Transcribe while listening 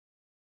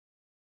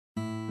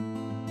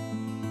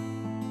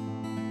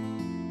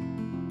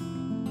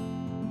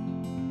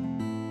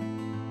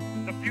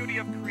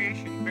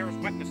creation bears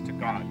witness to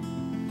God.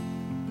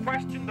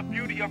 Question the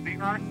beauty of the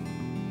earth,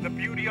 the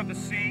beauty of the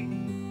sea,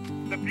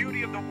 the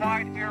beauty of the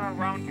wide air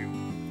around you,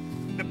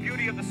 the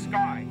beauty of the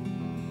sky.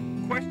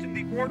 Question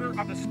the order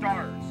of the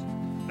stars,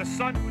 the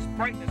sun whose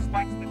brightness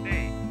lights the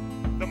day,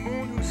 the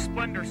moon whose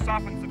splendor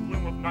softens the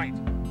gloom of night.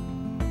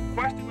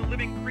 Question the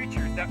living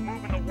creatures that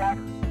move in the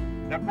waters,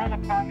 that roll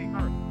upon the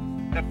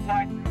earth, that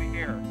fly through the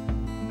air,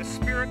 the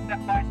spirit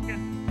that lies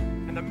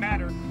hidden, and the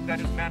matter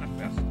that is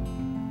manifest.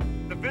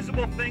 The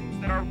visible things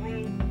that are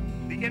ruled,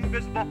 the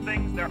invisible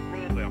things that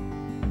rule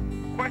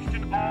them.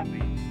 Question all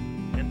these,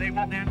 and they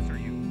will answer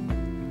you.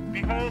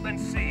 Behold and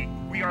see,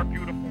 we are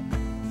beautiful.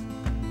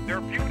 Their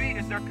beauty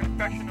is their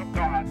confession of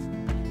God,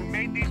 who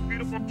made these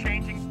beautiful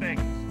changing things,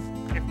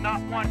 if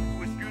not one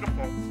who is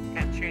beautiful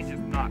and changeth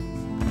not.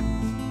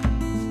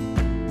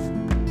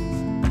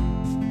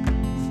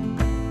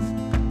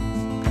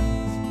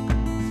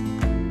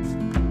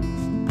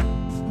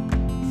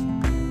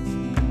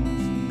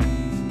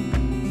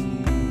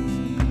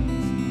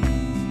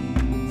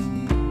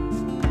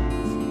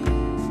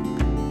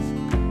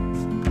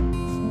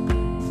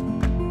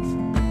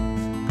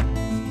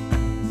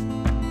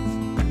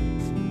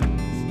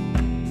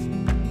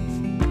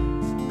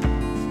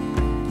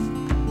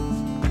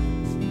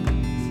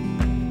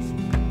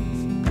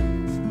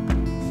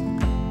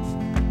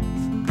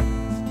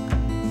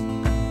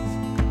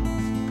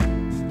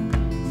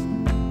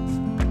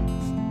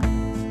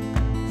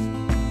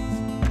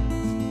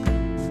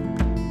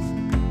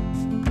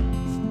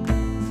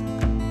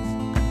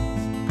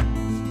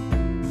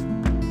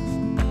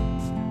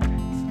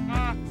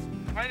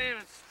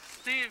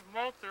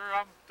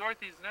 I'm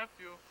Dorothy's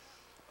nephew.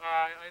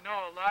 I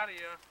know a lot of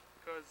you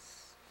because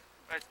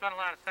I spent a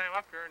lot of time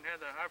up here and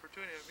had the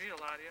opportunity to meet a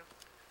lot of you.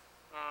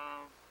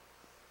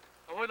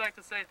 I would like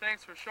to say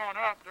thanks for showing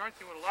up.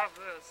 Dorothy would love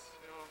this,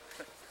 you know,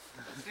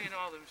 seeing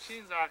all the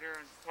machines out here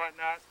and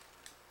whatnot.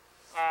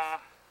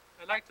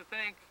 I'd like to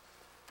thank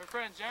my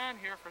friend John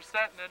here for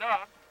setting it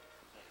up.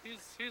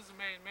 He's the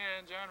main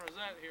man, John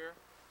Rosette here.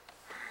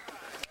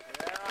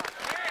 Yeah.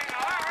 Hey,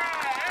 all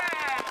right, yeah.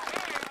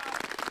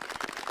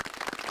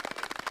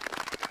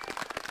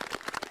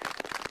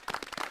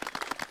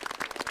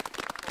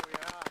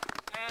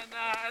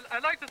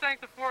 I'd like to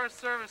thank the Forest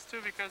Service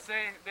too, because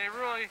they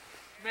really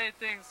made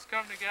things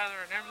come together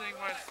and everything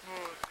went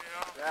smooth, you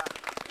know.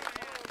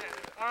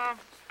 Yeah.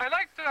 I'd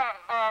like to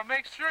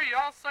make sure you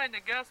all sign the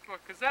guest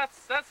book, because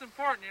that's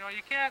important, you know.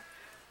 You can't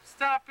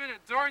stop in at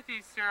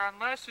Dorothy's here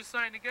unless you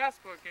sign the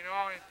guest book, you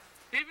know.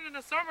 Even in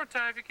the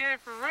summertime, if you came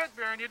for root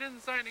beer and you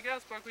didn't sign the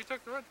guest book, we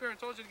took the root beer and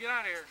told you to get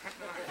out of here.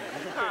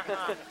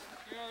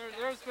 You know,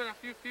 there's been a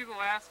few people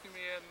asking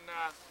me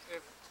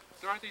if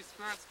Dorothy's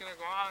Spirit's going to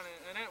go on,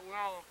 and it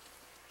will,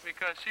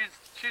 because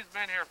she's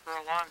been here for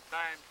a long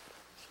time.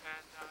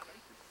 And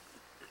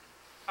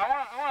I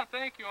want to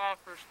thank you all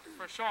for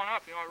showing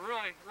up. You know,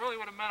 it really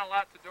would have meant a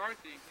lot to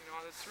Dorothy. You know,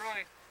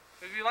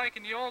 it'd be like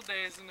in the old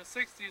days in the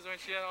 60s when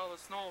she had all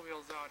the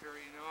snowmobiles out here,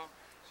 you know.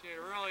 She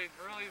really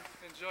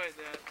enjoyed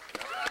that.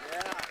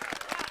 Yeah.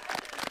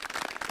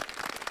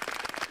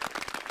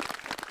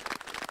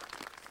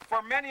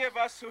 For many of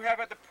us who have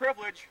had the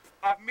privilege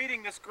of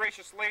meeting this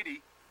gracious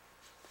lady,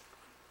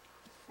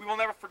 we will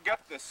never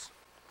forget this,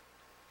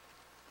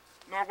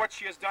 nor what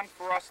she has done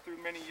for us through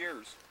many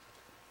years.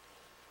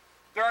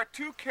 There are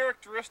two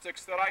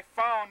characteristics that I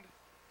found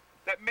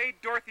that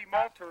made Dorothy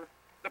Malter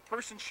the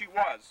person she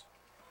was.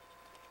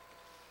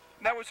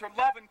 And that was her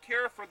love and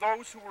care for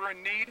those who were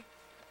in need,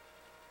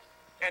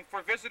 and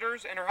for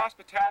visitors, and her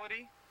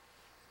hospitality.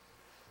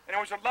 And it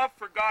was her love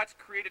for God's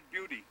created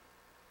beauty,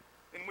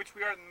 in which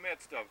we are in the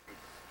midst of.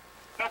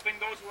 Helping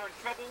those who are in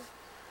trouble,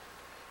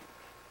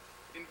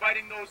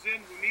 inviting those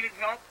in who needed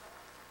help,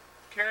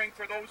 caring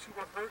for those who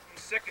were hurt and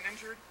sick and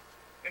injured,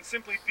 and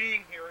simply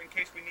being here in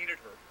case we needed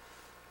her.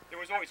 There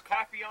was always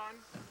coffee on,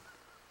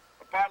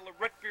 a bottle of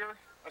root beer,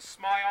 a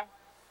smile,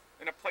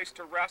 and a place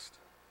to rest.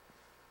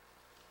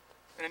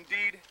 And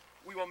indeed,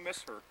 we will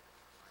miss her.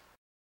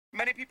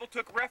 Many people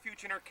took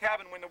refuge in her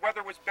cabin when the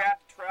weather was bad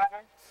to travel,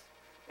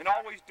 and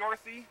always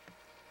Dorothy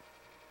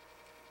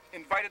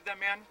invited them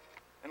in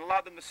and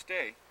allowed them to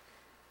stay.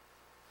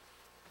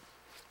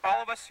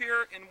 All of us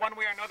here, in one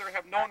way or another,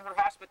 have known her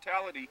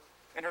hospitality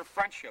and her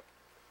friendship.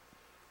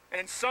 And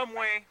in some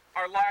way,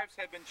 our lives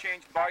have been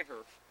changed by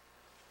her,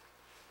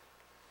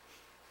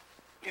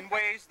 in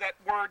ways that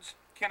words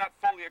cannot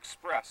fully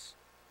express.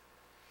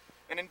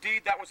 And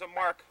indeed, that was a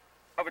mark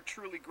of a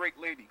truly great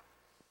lady.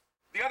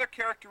 The other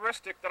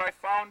characteristic that I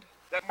found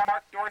that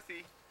marked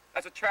Dorothy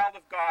as a child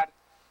of God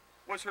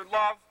was her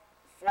love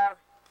for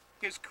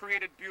His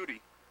created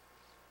beauty.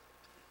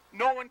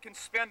 No one can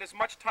spend as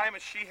much time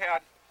as she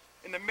had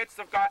in the midst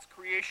of God's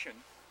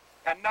creation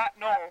and not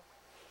know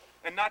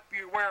and not be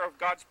aware of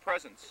God's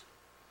presence.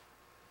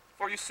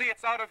 For you see,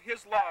 it's out of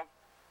His love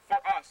for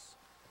us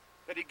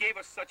that He gave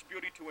us such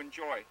beauty to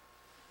enjoy.